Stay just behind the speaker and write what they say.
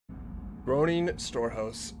Groaning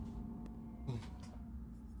storehouse.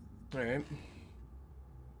 Alright.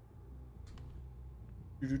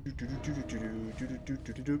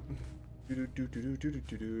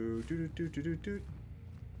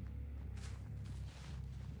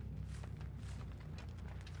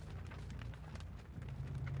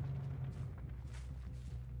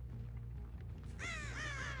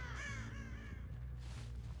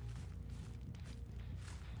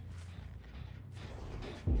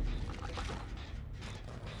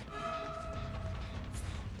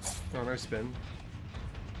 Oh, nice spin.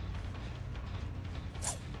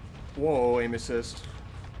 Whoa, aim assist.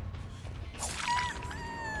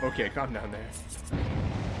 Okay, calm down there.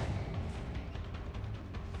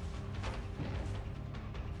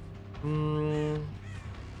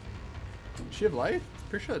 Does she have life?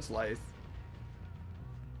 Pretty sure it's life.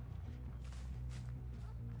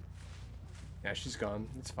 Yeah, she's gone.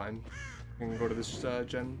 It's fine. I can go to this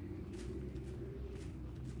gen.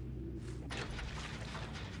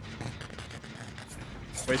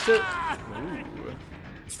 Waste it? Ooh.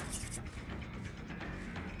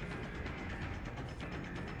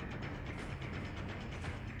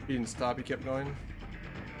 He didn't stop, he kept going.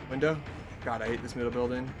 Window? God, I hate this middle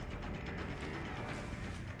building.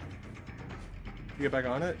 You get back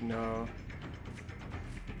on it? No.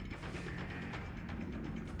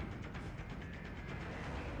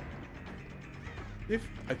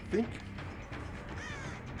 I think...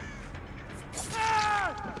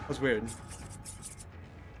 That was weird.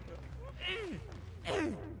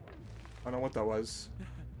 I don't know what that was.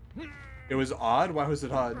 It was odd? Why was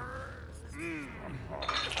it odd?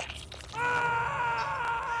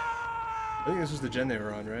 I think this was the gen they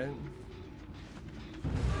were on, right?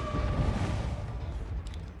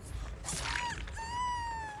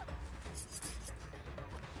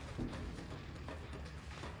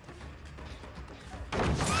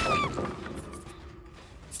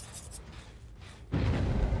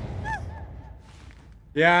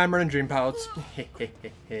 Yeah, I'm running dream pallets. Can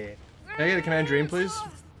I get a command dream, please?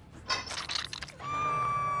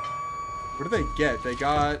 What did they get? They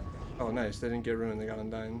got... Oh, nice. They didn't get ruined. They got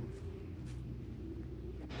undying.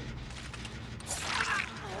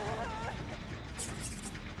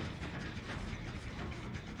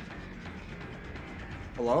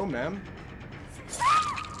 Hello, ma'am?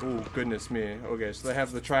 Oh, goodness me. Okay, so they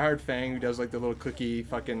have the tryhard Fang who does like the little clicky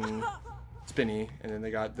fucking spinny, and then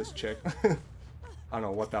they got this chick. I don't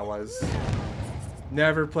know what that was.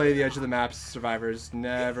 Never play the edge of the map, survivors.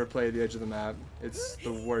 Never play the edge of the map. It's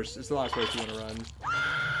the worst. It's the last place you want to run.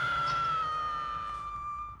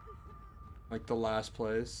 Like the last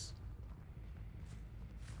place.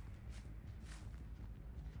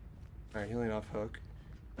 Alright, healing off hook.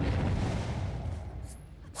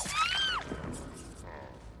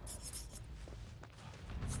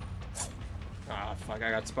 Ah, fuck,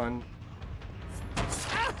 I got spun.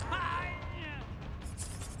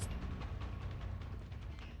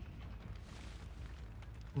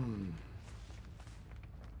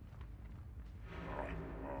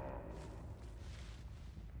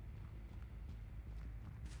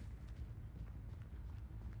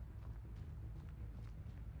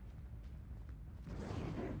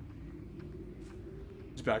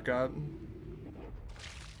 Just back up.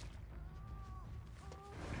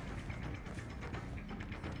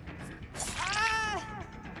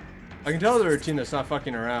 I can tell the routine that's not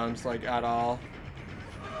fucking around, like, at all.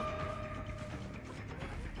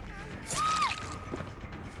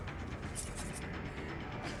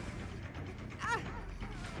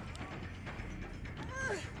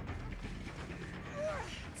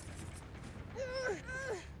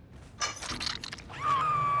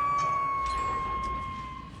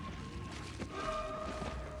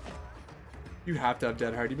 You have to have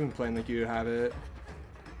Dead Hard. You've been playing like you have it.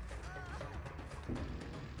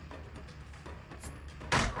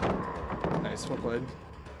 Nice, well played.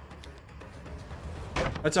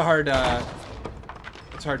 That's a hard,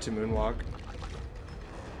 it's hard to moonwalk.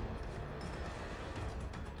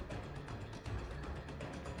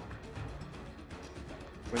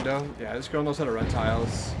 Window? Yeah, this girl knows how to run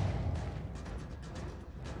tiles.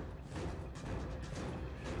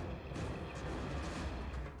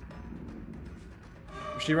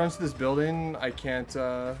 If she runs to this building, I can't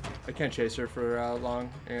chase her for long.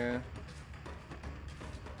 Yeah.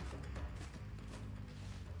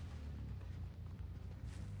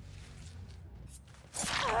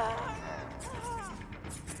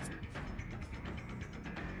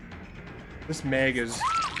 This Meg is...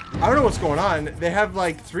 I don't know what's going on. They have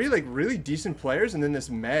like 3 like really decent players and then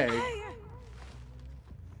this Meg.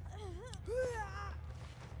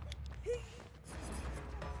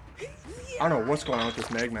 I don't know what's going on with this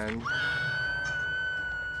Meg, man.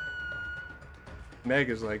 Meg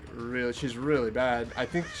is like really, she's really bad. I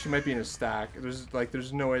think she might be in a stack.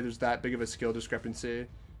 There's no way there's that big of a skill discrepancy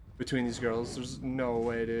between these girls. There's no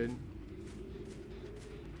way, dude.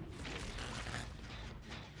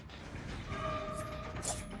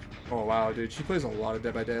 Oh wow, dude, she plays a lot of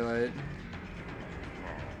Dead by Daylight.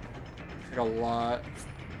 Like a lot.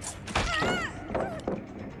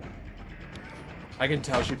 I can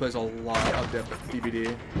tell she plays a lot of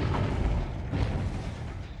DBD.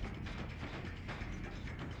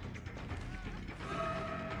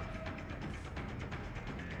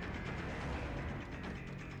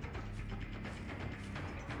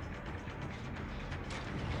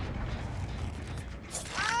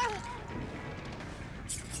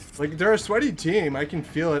 Like, they're a sweaty team. I can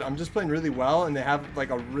feel it. I'm just playing really well, and they have,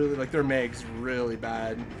 like, a really, like, their Meg's really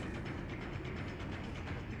bad.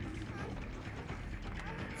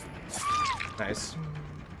 Nice.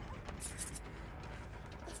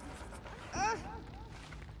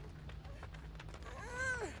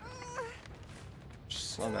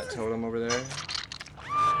 Just on that totem over there.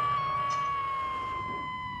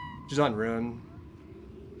 She's on Ruin.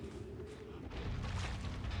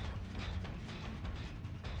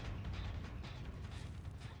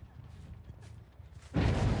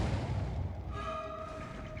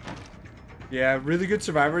 Yeah, really good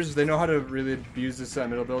survivors. They know how to really abuse this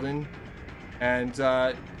middle building. And,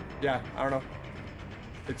 yeah, I don't know.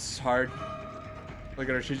 It's hard. Look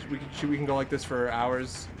at her. We can go like this for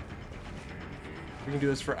hours. We can do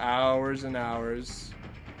this for hours and hours.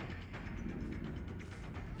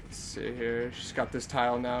 Let's see here. She's got this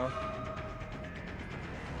tile now.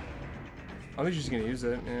 I don't think she's going to use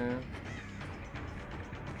it.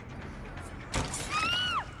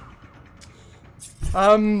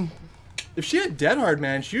 Yeah. If she had Dead Hard,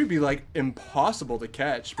 man, she would be like impossible to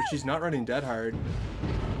catch, but she's not running Dead Hard.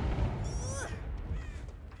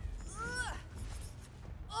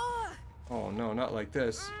 Oh no, not like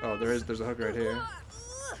this. Oh, there's a hook right here.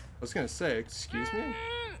 I was gonna say, excuse me?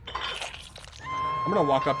 I'm gonna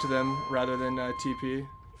walk up to them rather than TP.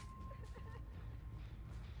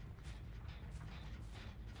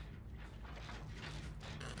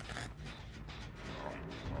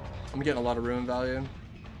 I'm getting a lot of ruin value.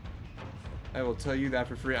 I will tell you that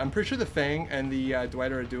for free. I'm pretty sure the Fang and the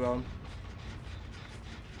Dwight are a duo.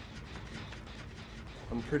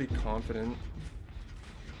 I'm pretty confident.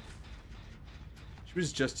 She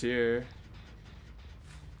was just here.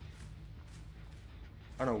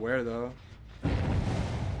 I don't know where though.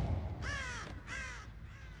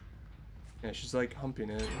 Yeah, she's like humping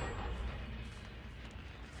it.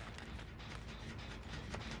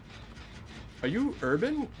 Are you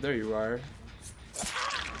urban? There you are.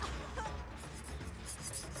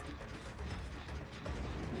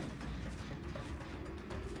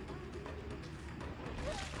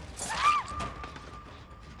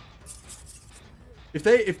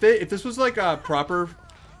 If this was like a proper,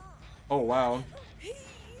 oh wow,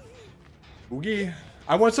 Oogie,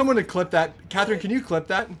 I want someone to clip that. Catherine, can you clip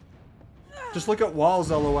that? Just look at walls,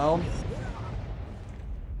 LOL.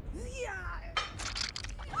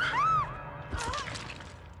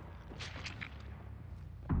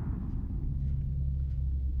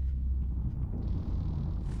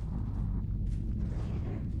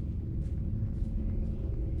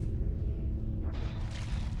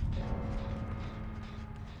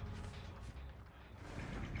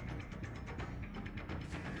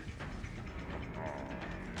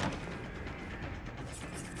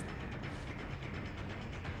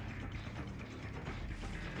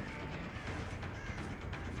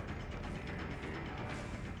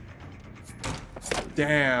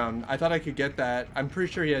 Damn, I thought I could get that. I'm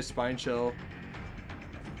pretty sure he has spine chill.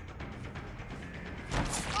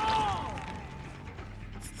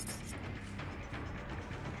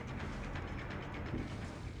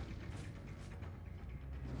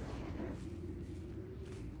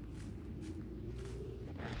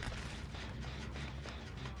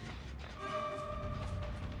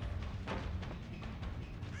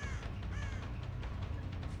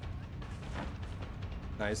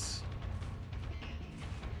 Nice.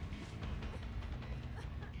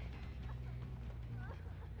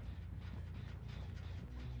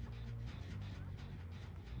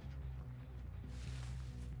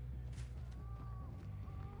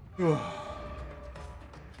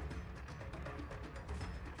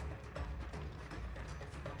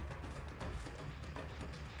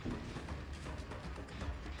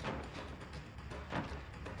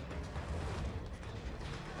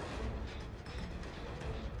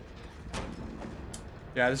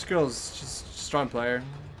 Yeah, this girl's just a strong player.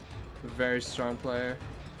 A very strong player.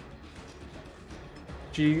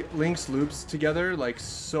 She links loops together like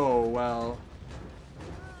so well.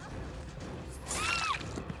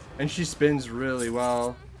 And she spins really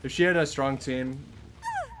well. If she had a strong team,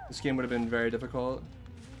 this game would have been very difficult.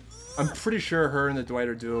 I'm pretty sure her and the Dwight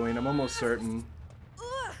are dueling. I'm almost certain.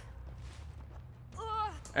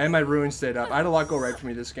 And my ruin stayed up. I had a lot go right for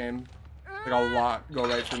me this game. Like a lot go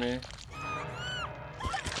right for me.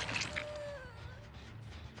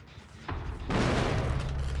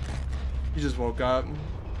 He just woke up.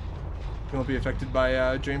 He won't be affected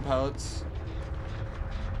by dream pilots.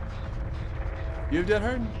 You have Dead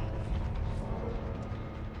Hard?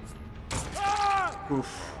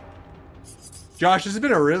 Oof. Josh, this has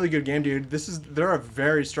been a really good game, dude. They're a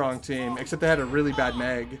very strong team, except they had a really bad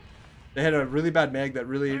mag. They had a really bad mag that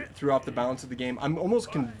really threw off the balance of the game. I'm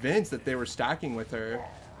almost convinced that they were stacking with her.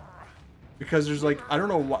 Because there's like, I don't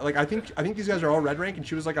know what, like I think these guys are all red rank and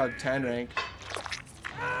she was like a 10 rank.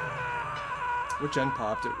 Which end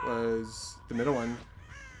popped? It was the middle one.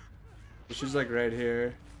 She's like right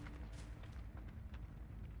here.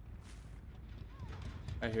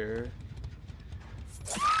 I hear her.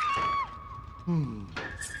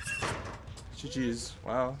 GG's.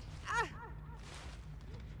 Wow.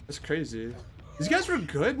 That's crazy. These guys were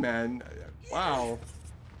good, man. Wow.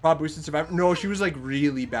 Pop boosted survivor. No, she was like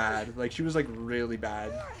really bad. Like she was like really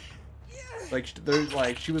bad. Like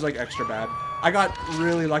she was like extra bad. I got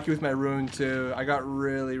really lucky with my ruin too. I got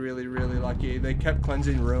really lucky. They kept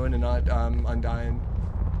cleansing ruin and not undying.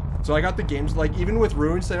 So I got the games, like even with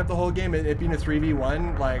ruin setting up the whole game, it being a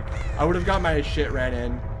 3v1, like I would have got my shit ran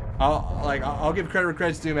in. I'll give credit where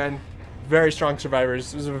credit's due, man. Very strong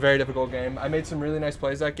survivors. It was a very difficult game. I made some really nice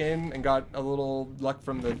plays that game and got a little luck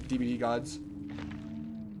from the DVD gods.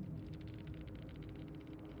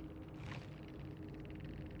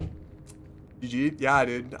 GG. Yeah,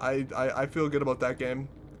 dude. I feel good about that game.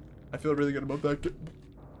 I feel really good about that game.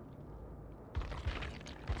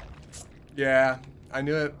 Yeah, I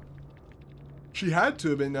knew it. She had to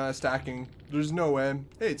have been stacking. There's no way.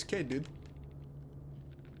 Hey, it's Cade, dude.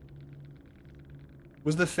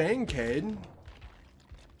 Was the Fang Cade?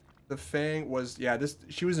 The Fang was, yeah,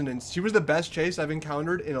 she was the best chase I've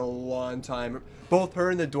encountered in a long time. Both her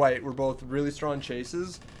and the Dwight were both really strong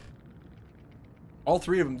chases. All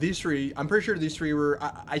three of them, these three, I'm pretty sure these three were,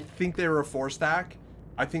 I think they were a 4-stack.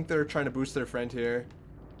 I think they're trying to boost their friend here.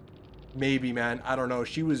 Maybe, man, I don't know.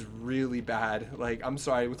 She was really bad. Like, I'm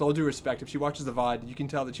sorry, with all due respect, if she watches the VOD, you can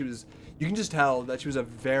tell that you can just tell that she was a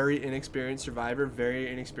very inexperienced survivor,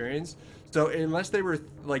 very inexperienced. So unless they were a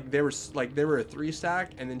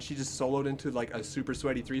 3-stack and then she just soloed into like a super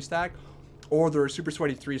sweaty 3-stack, or they're a super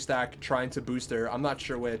sweaty 3-stack trying to boost her, I'm not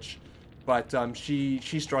sure which, but she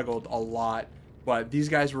struggled a lot. But these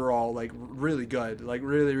guys were all like really good, like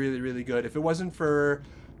really good. If it wasn't for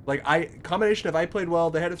like combination of I played well,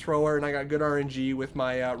 they had a thrower, and I got good RNG with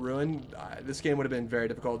my ruin, this game would have been very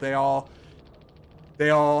difficult. They all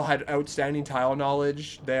had outstanding tile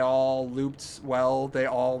knowledge. They all looped well. They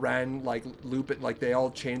all ran like they all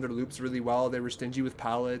chained their loops really well. They were stingy with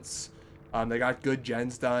pallets. They got good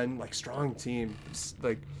gens done. Like strong team.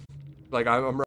 Like I'm